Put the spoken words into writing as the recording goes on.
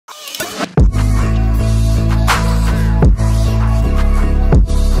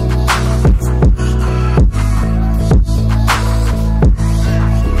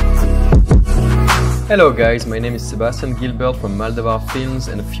Hello guys, my name is Sebastian Gilbert from Maldavar Films,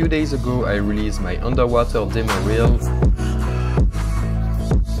 and a few days ago I released my Underwater demo reel,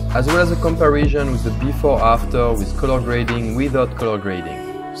 as well as a comparison with the before-after with color grading without color grading.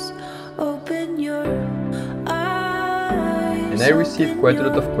 And I received quite a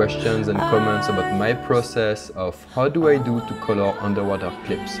lot of questions and comments about my process of how do I do to color underwater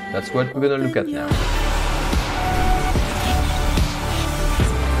clips. That's what we're gonna look at now.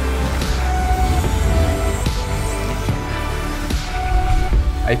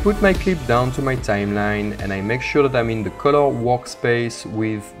 I put my clip down to my timeline and I make sure that I'm in the color workspace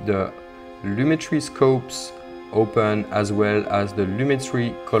with the Lumetri scopes open as well as the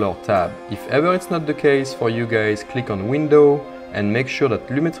Lumetri color tab. If ever it's not the case for you guys, click on Window and make sure that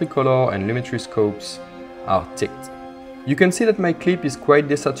Lumetri color and Lumetri scopes are ticked. You can see that my clip is quite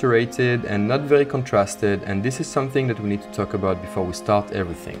desaturated and not very contrasted, and this is something that we need to talk about before we start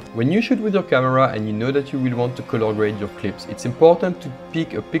everything. When you shoot with your camera and you know that you will want to color grade your clips, it's important to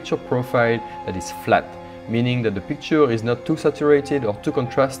pick a picture profile that is flat, meaning that the picture is not too saturated or too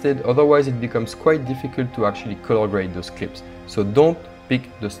contrasted, otherwise it becomes quite difficult to actually color grade those clips. So don't pick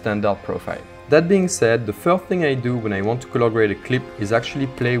the standard profile. That being said, the first thing I do when I want to color grade a clip is actually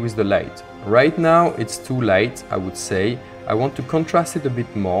play with the light. Right now it's too light, I would say. I want to contrast it a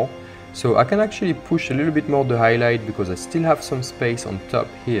bit more, so I can actually push a little bit more the highlight because I still have some space on top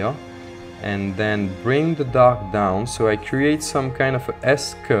here, and then bring the dark down, so I create some kind of a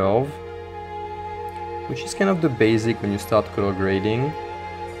S curve, which is kind of the basic when you start color grading.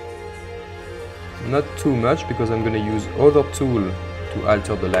 Not too much because I'm going to use other tool to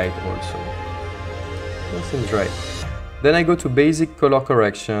alter the light also. That seems right. Then I go to basic color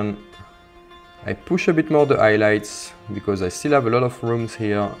correction. I push a bit more the highlights because I still have a lot of rooms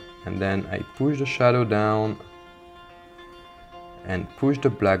here, and then I push the shadow down and push the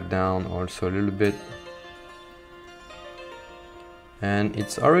black down also a little bit, and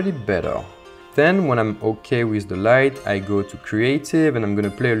it's already better. Then when I'm okay with the light, I go to creative and I'm gonna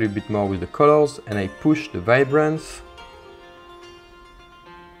play a little bit more with the colors, and I push the vibrance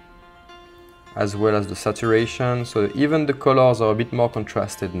as well as the saturation, so even the colors are a bit more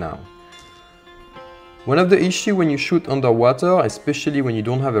contrasted now. One of the issues when you shoot underwater, especially when you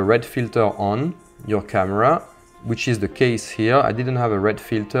don't have a red filter on your camera, which is the case here, I didn't have a red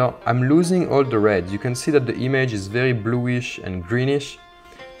filter, I'm losing all the reds. You can see that the image is very bluish and greenish.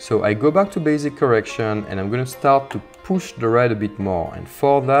 So I go back to basic correction and I'm going to start to push the red a bit more. And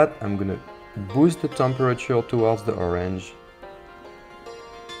for that, I'm going to boost the temperature towards the orange.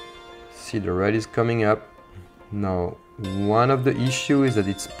 See, the red is coming up. Now, one of the issues is that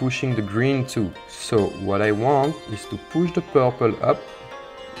it's pushing the green too. So what I want is to push the purple up.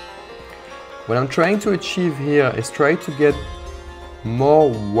 What I'm trying to achieve here is try to get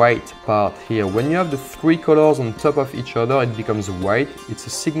more white part here. When you have the three colors on top of each other, it becomes white. It's a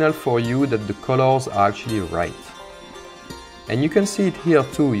signal for you that the colors are actually right. And you can see it here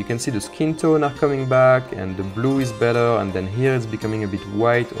too. You can see the skin tone are coming back and the blue is better, and then here it's becoming a bit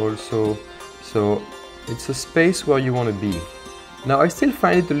white also. So it's a space where you want to be. Now I still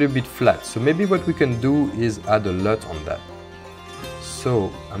find it a little bit flat, so maybe what we can do is add a LUT on that.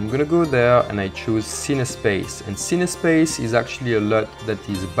 So I'm gonna go there and I choose CineSpace, and CineSpace is actually a LUT that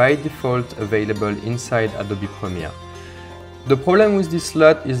is by default available inside Adobe Premiere. The problem with this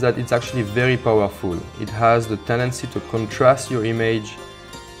LUT is that it's actually very powerful. It has the tendency to contrast your image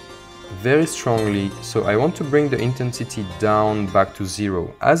very strongly, so I want to bring the intensity down back to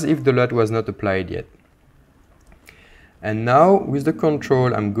 0, as if the LUT was not applied yet. And now with the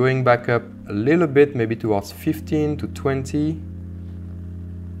control, I'm going back up a little bit, maybe towards 15 to 20.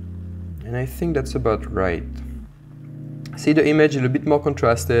 And I think that's about right. See, the image is a bit more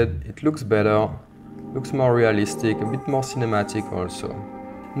contrasted, it looks better, looks more realistic, a bit more cinematic also.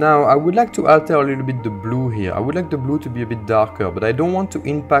 Now I would like to alter a little bit the blue here. I would like the blue to be a bit darker, but I don't want to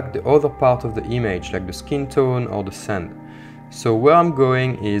impact the other part of the image, like the skin tone or the sand. So where I'm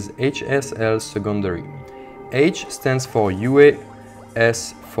going is HSL secondary. H stands for UA,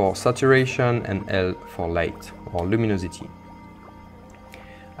 S for saturation, and L for light or luminosity.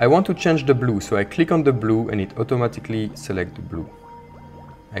 I want to change the blue, so I click on the blue and it automatically selects the blue.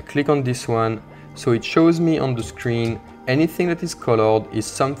 I click on this one, so it shows me on the screen anything that is colored is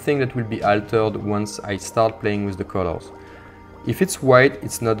something that will be altered once I start playing with the colors. If it's white,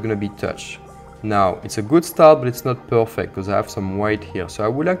 it's not going to be touched. Now, it's a good start, but it's not perfect because I have some white here. So I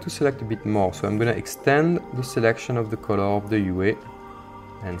would like to select a bit more. So I'm going to extend the selection of the color of the UA,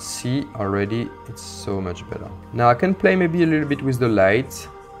 and see already it's so much better. Now I can play maybe a little bit with the light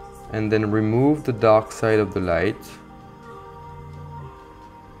and then remove the dark side of the light.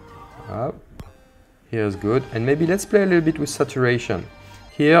 Up. Here is good. And maybe let's play a little bit with saturation.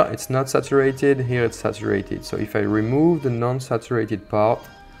 Here it's not saturated, here it's saturated. So if I remove the non-saturated part,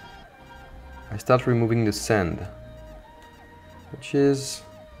 I start removing the sand, which is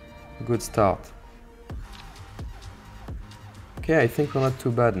a good start. Okay, I think we're not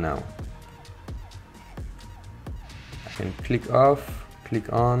too bad now. I can click off,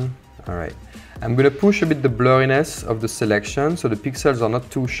 click on. All right. I'm going to push a bit the blurriness of the selection so the pixels are not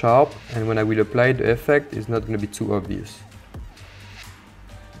too sharp, and when I will apply the effect, it's not going to be too obvious.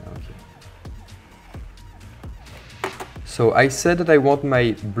 Okay. So I said that I want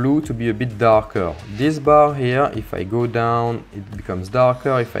my blue to be a bit darker. This bar here, if I go down, it becomes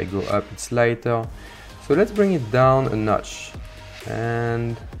darker. If I go up, it's lighter. So let's bring it down a notch.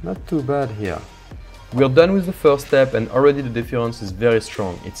 And not too bad here. We're done with the first step and already the difference is very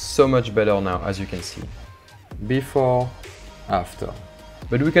strong. It's so much better now, as you can see. Before, after.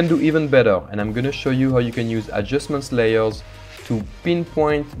 But we can do even better, and I'm going to show you how you can use adjustments layers to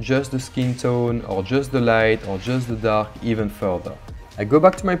pinpoint just the skin tone or just the light or just the dark even further. I go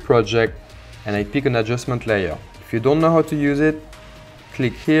back to my project and I pick an adjustment layer. If you don't know how to use it,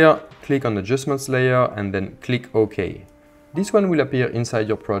 click here, click on adjustments layer and then click OK. This one will appear inside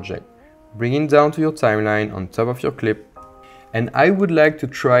your project. Bring it down to your timeline on top of your clip. And I would like to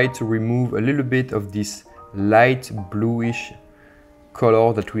try to remove a little bit of this light bluish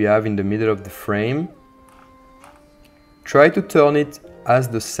color that we have in the middle of the frame. Try to turn it as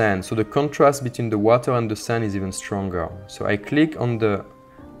the sand, so the contrast between the water and the sand is even stronger. So I click on the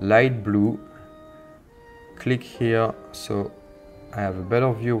light blue, click here so I have a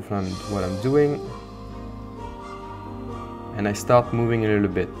better view of what I'm doing. And I start moving a little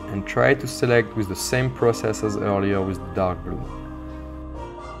bit and try to select with the same process as earlier with the dark blue.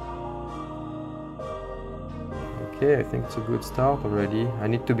 Okay, I think it's a good start already. I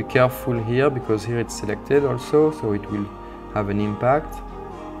need to be careful here because here it's selected also, so it will have an impact.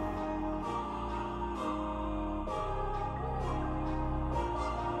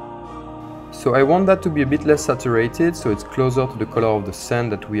 So I want that to be a bit less saturated, so it's closer to the color of the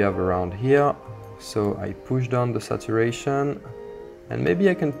sand that we have around here. So I push down the saturation and maybe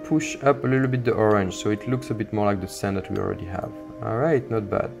I can push up a little bit the orange so it looks a bit more like the sand that we already have. Alright, not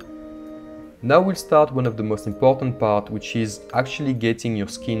bad. Now we'll start one of the most important part, which is actually getting your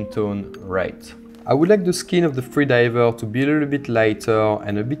skin tone right. I would like the skin of the freediver to be a little bit lighter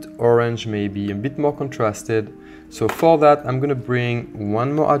and a bit orange maybe, a bit more contrasted. So for that I'm gonna bring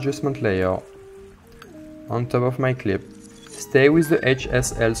one more adjustment layer on top of my clip, stay with the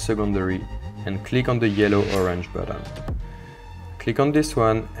HSL secondary and click on the yellow-orange button. Click on this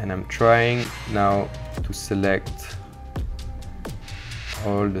one and I'm trying now to select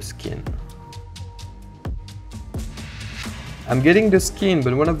all the skin. I'm getting the skin,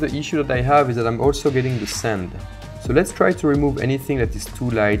 but one of the issues that I have is that I'm also getting the sand. So let's try to remove anything that is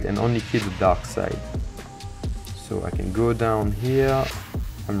too light and only keep the dark side. So I can go down here,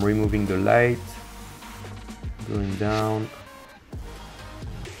 I'm removing the light, going down.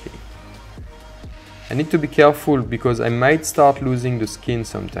 I need to be careful because I might start losing the skin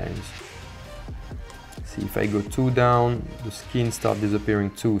sometimes. See, if I go too down, the skin starts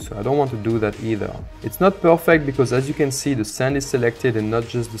disappearing too, so I don't want to do that either. It's not perfect because as you can see, the sand is selected and not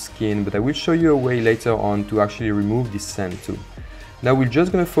just the skin, but I will show you a way later on to actually remove this sand too. Now we're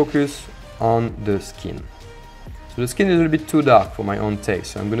just going to focus on the skin. So the skin is a little bit too dark for my own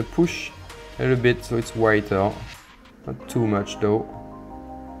taste, so I'm going to push a little bit so it's whiter. Not too much though.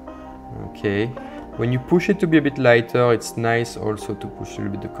 Okay. When you push it to be a bit lighter, it's nice also to push a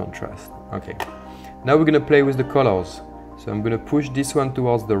little bit the contrast. Okay, now we're gonna play with the colors. So I'm gonna push this one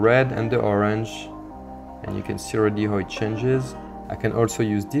towards the red and the orange, and you can see already how it changes. I can also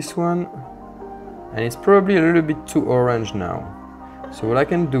use this one, and it's probably a little bit too orange now. So what I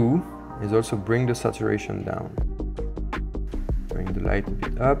can do is also bring the saturation down. Bring the light a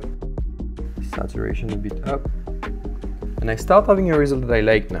bit up, saturation a bit up, and I start having a result that I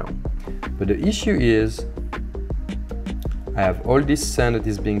like now. But the issue is I have all this sand that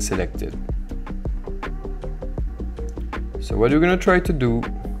is being selected. So what we're going to try to do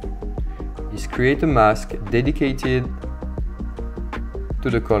is create a mask dedicated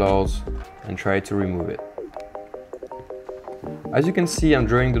to the colors and try to remove it. As you can see, I'm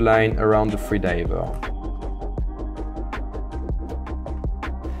drawing the line around the freediver.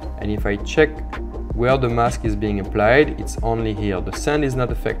 And if I check where the mask is being applied, it's only here. The sand is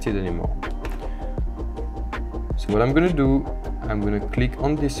not affected anymore. So what I'm going to do, I'm going to click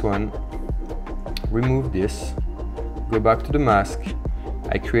on this one, remove this, go back to the mask.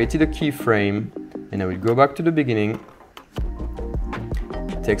 I created a keyframe and I will go back to the beginning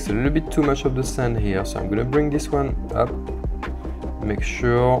it takes a little bit too much of the sand here, so I'm gonna bring this one up, make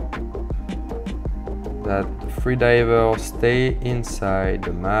sure that the freediver stay inside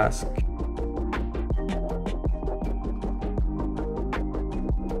the mask.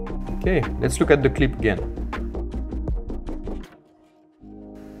 Okay, let's look at the clip again.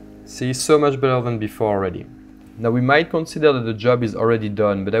 See, so much better than before already. Now we might consider that the job is already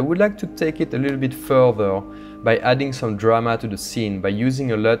done, but I would like to take it a little bit further by adding some drama to the scene by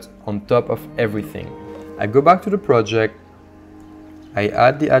using a LUT on top of everything. I go back to the project, I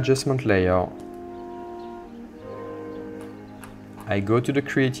add the adjustment layer, I go to the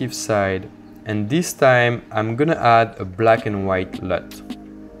creative side, and this time I'm gonna add a black and white LUT.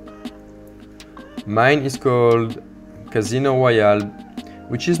 Mine is called Casino Royale,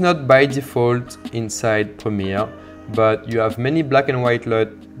 which is not by default inside Premiere, but you have many black and white LUT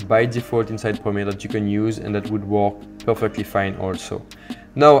by default inside Premiere that you can use and that would work perfectly fine also.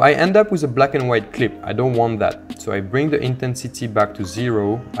 Now I end up with a black and white clip. I don't want that, so I bring the intensity back to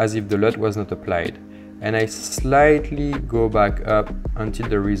 0 as if the LUT was not applied, and I slightly go back up until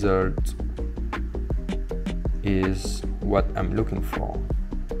the result is what I'm looking for.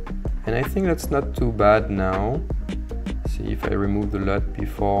 And I think that's not too bad now. See if I remove the LUT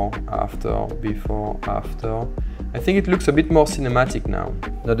before, after, I think it looks a bit more cinematic now.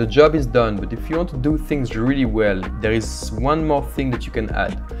 Now the job is done, but if you want to do things really well, there is one more thing that you can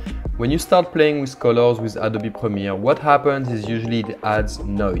add. When you start playing with colors with Adobe Premiere, what happens is usually it adds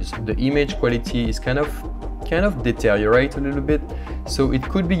noise. The image quality is kind of deteriorate a little bit, so it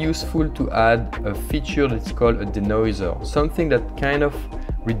could be useful to add a feature that's called a denoiser, something that kind of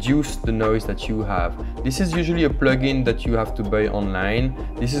reduce the noise that you have. This is usually a plugin that you have to buy online.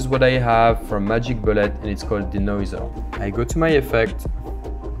 This is what I have from Magic Bullet, and it's called denoiser. I go to my effect,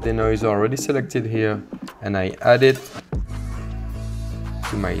 denoiser already selected here, and I add it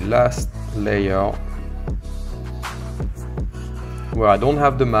to my last layer where I don't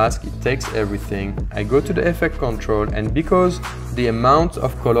have the mask. It takes everything. I go to the effect control, and because the amount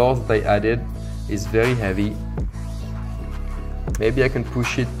of colors that I added is very heavy, maybe I can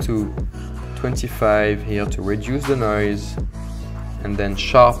push it to 25 here to reduce the noise, and then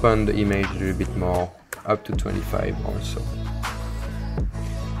sharpen the image a little bit more, up to 25 also.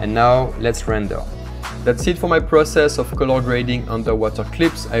 And now let's render. That's it for my process of color grading underwater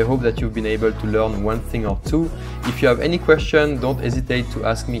clips. I hope that you've been able to learn one thing or two. If you have any question, don't hesitate to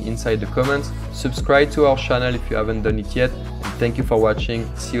ask me inside the comments. Subscribe to our channel if you haven't done it yet. And thank you for watching.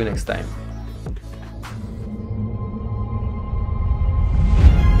 See you next time.